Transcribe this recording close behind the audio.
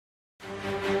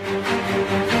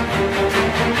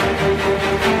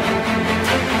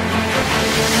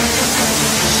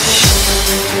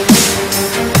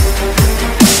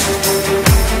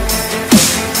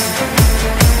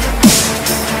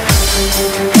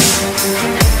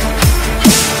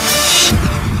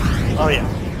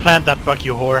Plant that bug,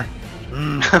 you whore.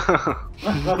 Mm.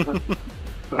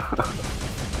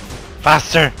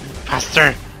 Faster!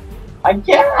 Faster! I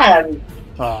can!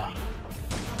 Oh.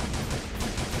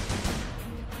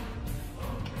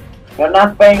 You're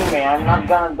not paying me, I'm not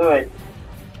gonna do it.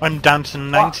 I'm down to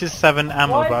 97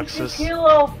 ammo Why boxes. did you kill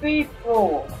all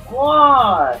people?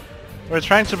 Why? We're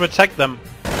trying to protect them.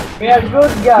 We are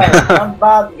good guys, not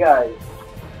bad guys.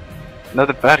 Not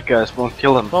the bad guys won't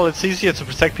kill them. Well, it's easier to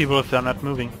protect people if they're not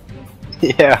moving.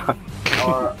 Yeah.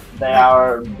 Or they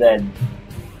are dead.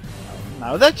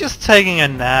 No, they're just taking a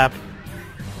nap.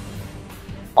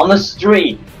 On the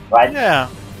street, right? Yeah.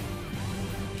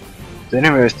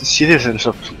 Anyways, the citizens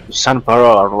of San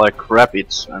Paro are like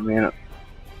rabbits. I mean,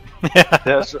 Yeah.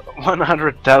 there's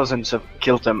 100,000 have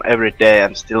killed them every day,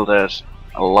 and still there's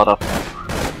a lot of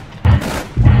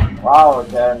them. Wow,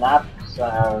 their naps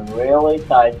are really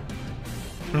tight.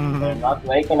 They're not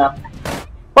waking up.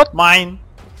 What? Mine.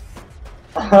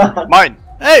 Mine!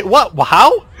 Hey, what?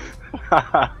 How?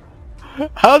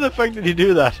 How the fuck did he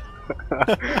do that?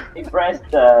 He pressed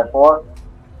 4.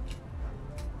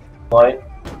 Boy.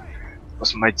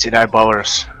 Was my Jedi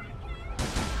powers.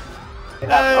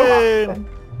 Hey.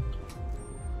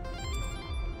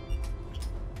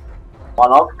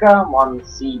 One Okka, one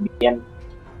CBN,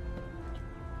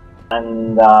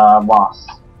 and WASP.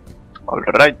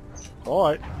 Alright.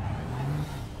 Alright.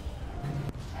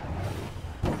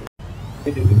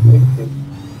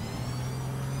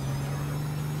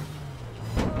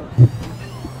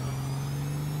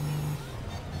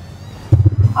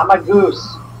 I'm a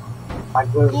goose. My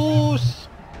goose. Goose.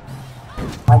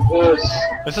 My goose.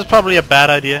 This is probably a bad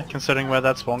idea, considering where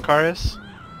that spawn car is.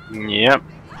 Yep.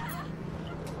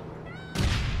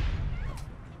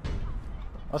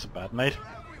 That's a bad mate.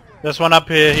 There's one up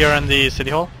here in the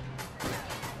city hall.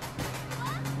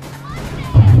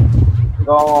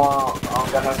 Go.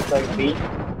 I'm gonna take B.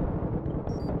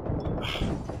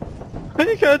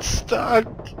 He got stuck.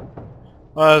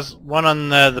 Well, there's one on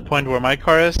the point where my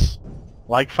car is.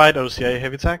 LikeFight, OCA,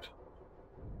 heavy attacked.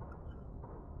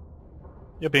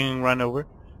 You're being run over.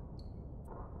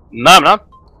 No, I'm not.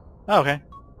 Oh, okay.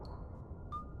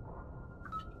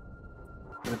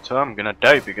 So I'm gonna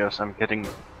die because I'm getting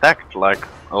attacked like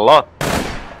a lot.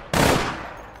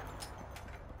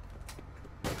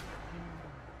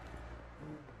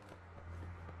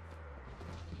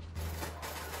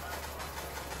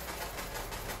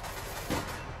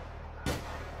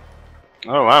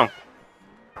 Oh wow.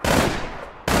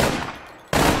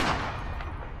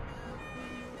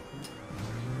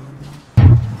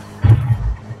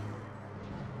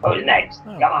 Who's next?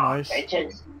 Oh, Come on, nice.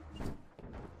 bitches.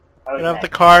 Get off the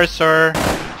car, sir.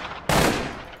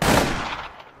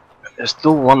 There's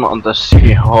still one on the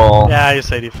city hall. Yeah,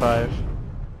 he's 85.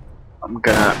 I'm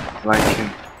gonna flank him.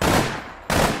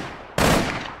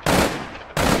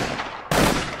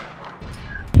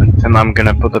 And then I'm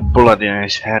gonna put a bullet in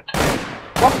his head.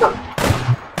 What the?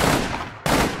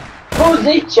 Who's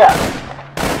each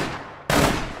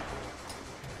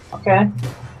Okay.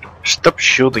 Stop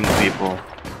shooting people.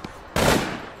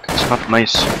 It's not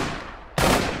nice.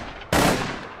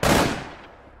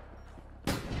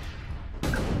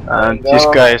 And this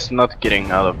guy is not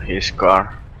getting out of his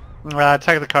car.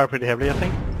 Attack the car pretty heavily, I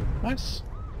think. Nice.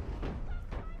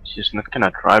 She's not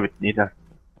gonna drive it neither.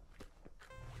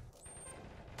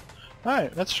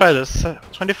 Alright, let's try this.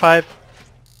 25.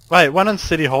 Right, one on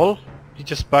City Hall. He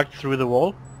just bugged through the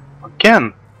wall.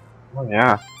 Again? Oh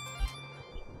yeah.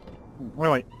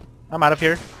 Wait. I'm out of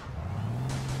here.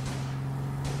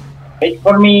 Wait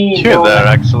for me. You're there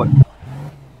actually.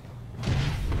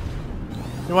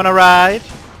 You wanna ride?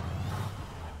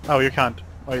 Oh, you can't.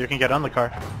 Oh, you can get on the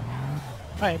car.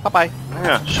 Alright, bye-bye.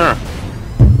 Yeah, sure.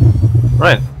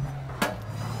 Right.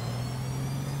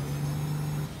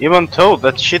 Even though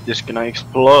that shit is gonna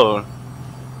explode.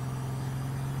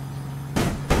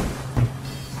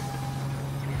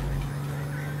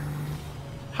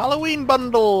 Halloween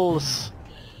bundles!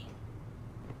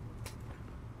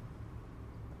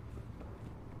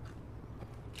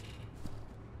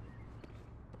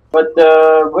 But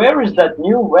where is that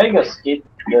new Vegas kit?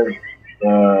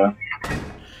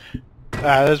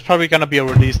 It's probably gonna be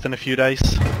released in a few days.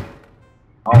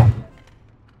 Oh.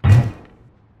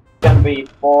 Can be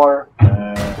for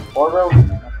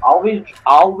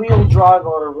all-wheel drive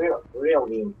or real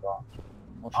wheel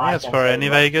drive. I think it's for any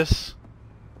Vegas.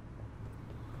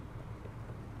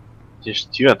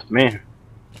 Just you at me.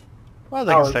 Well,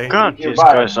 they can stay. God, these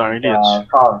guys are idiots.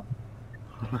 Car.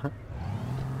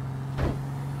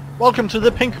 Welcome to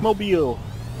the Pink Mobile.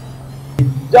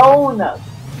 Donut.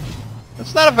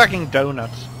 It's not a fucking donut.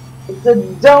 It's a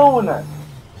donut.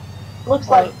 Looks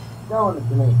like donut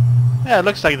to me. Yeah, it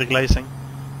looks like the glazing.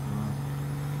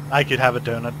 I could have a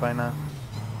donut by now.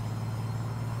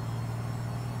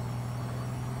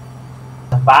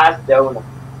 A fast donut.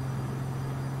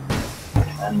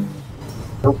 And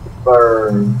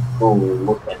super cool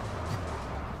looking.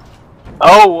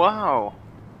 Oh wow!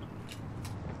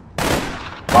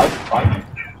 Fight.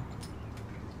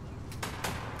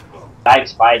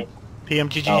 LikeFight.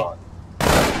 PMGG. Oh,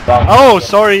 Oh,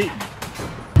 sorry.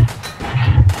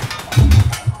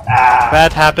 Ah.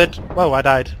 Bad habit. Whoa, I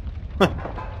died.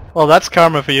 Well, that's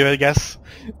karma for you, I guess.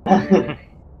 I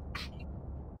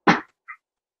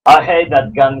hate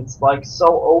that gun. It's like so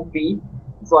OP.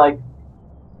 It's like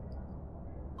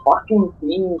fucking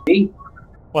PMG.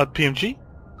 What, PMG?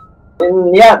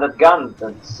 And yeah, that gun,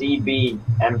 that CB,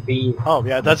 MP. Oh,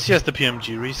 yeah, that's just the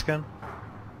PMG reskin.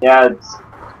 Yeah, it's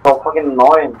so fucking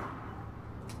annoying.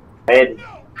 Hate it.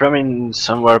 Bravin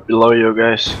somewhere below you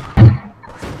guys.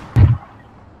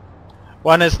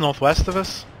 One is northwest of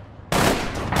us.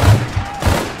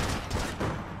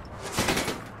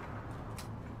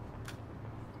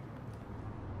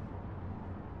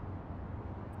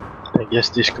 I guess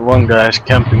this one guy is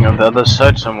camping on the other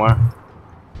side somewhere.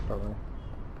 Probably.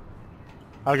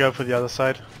 I'll go for the other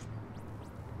side.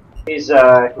 He's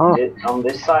on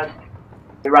this side.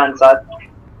 He ran side.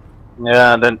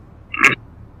 Yeah, then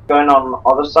Going on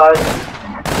other side.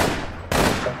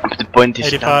 the point is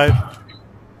 85.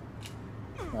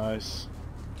 Nice.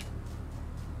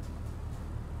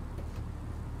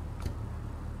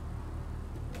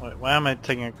 Wait, why am I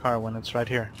taking a car when it's right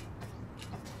here?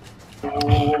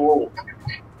 Ooh.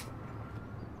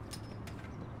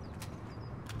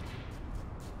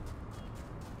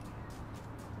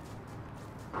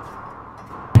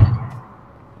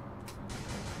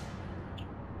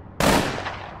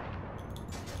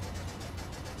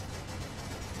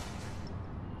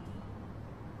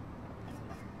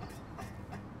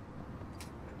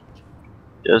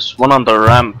 There's one on the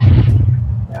ramp.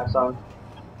 Yeah, so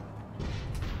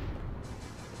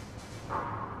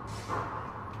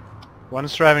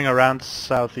One's driving around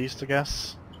southeast, I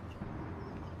guess.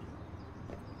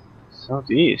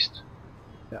 Southeast.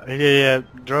 Yeah, he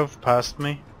drove past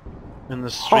me in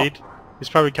the street. He's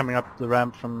probably coming up the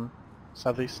ramp from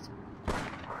southeast.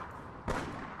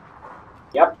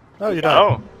 yep. Oh, you died.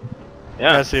 Oh.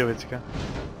 Yeah, I Yeah, see you, Vythica.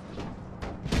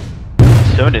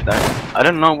 so did I. I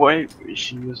don't know why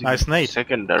she using Nice nade.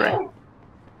 secondary.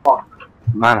 Fuck.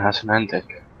 Man has an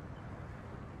antic.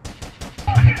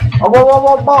 Oh,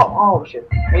 whoa. Oh shit.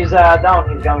 He's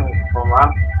down. He's coming from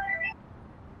ramp.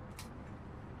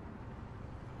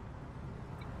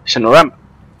 He's on the ramp.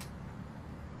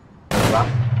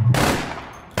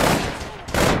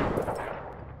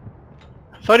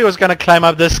 Thought he was gonna climb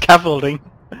up this scaffolding.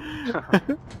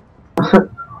 I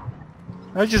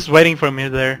was just waiting for me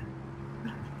there.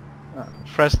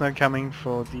 Fresno coming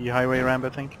for the highway ramp, I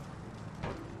think.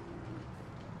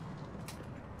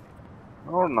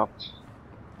 Or not.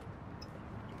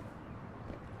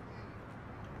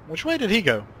 Which way did he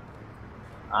go?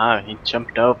 Ah, he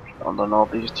jumped up on the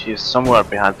northeast. He's somewhere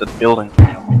behind that building.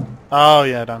 Oh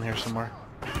yeah, down here somewhere.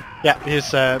 Yeah,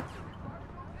 he's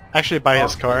actually by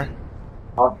his car.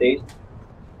 Northeast.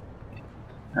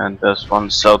 And there's one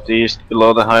southeast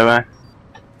below the highway.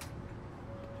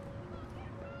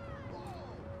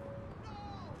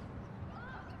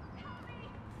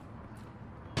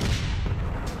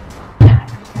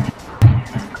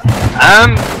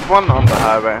 And one on the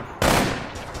highway.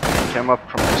 Came up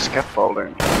from the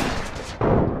scaffolding.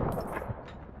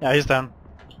 Yeah, he's down.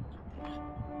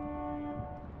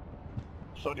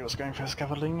 Thought he was going for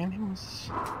scaffolding and he was...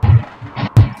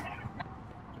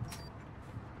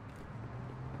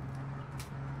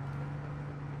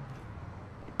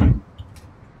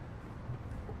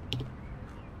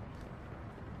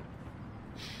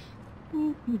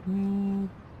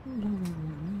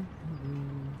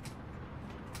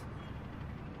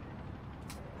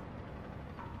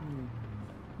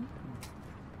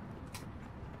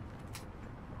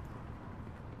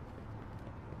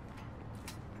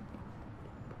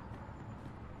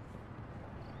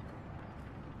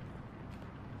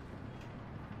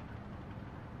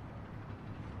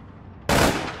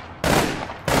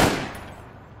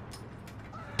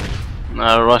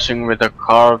 Rushing with a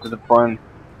car to the point.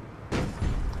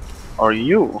 Or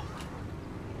you?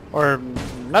 Or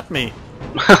not me.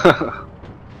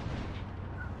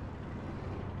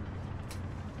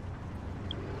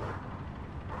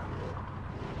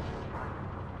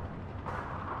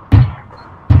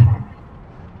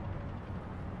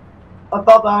 I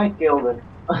thought I killed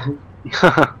him.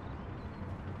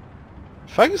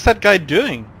 Fuck is that guy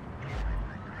doing?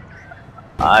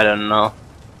 I don't know.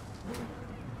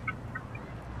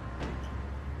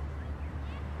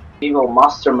 Evil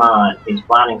mastermind is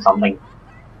planning something.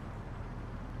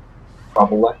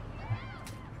 Probably.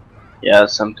 Yeah,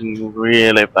 something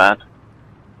really bad.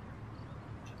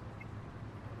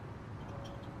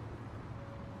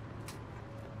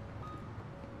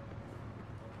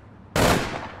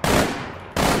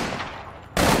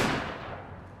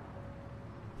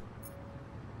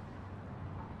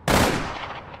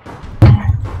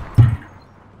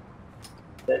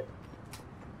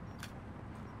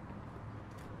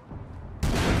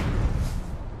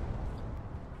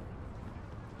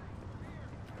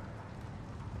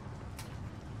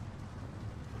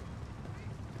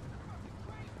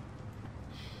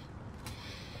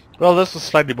 Well, this was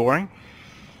slightly boring.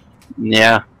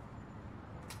 Yeah.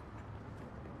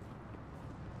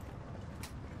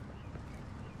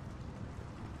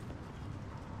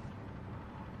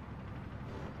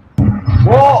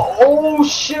 Whoa! Oh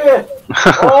shit!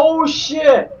 Oh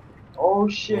shit! Oh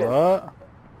shit! What?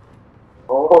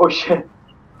 Oh shit!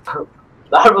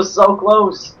 That was so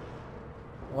close.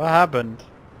 What happened?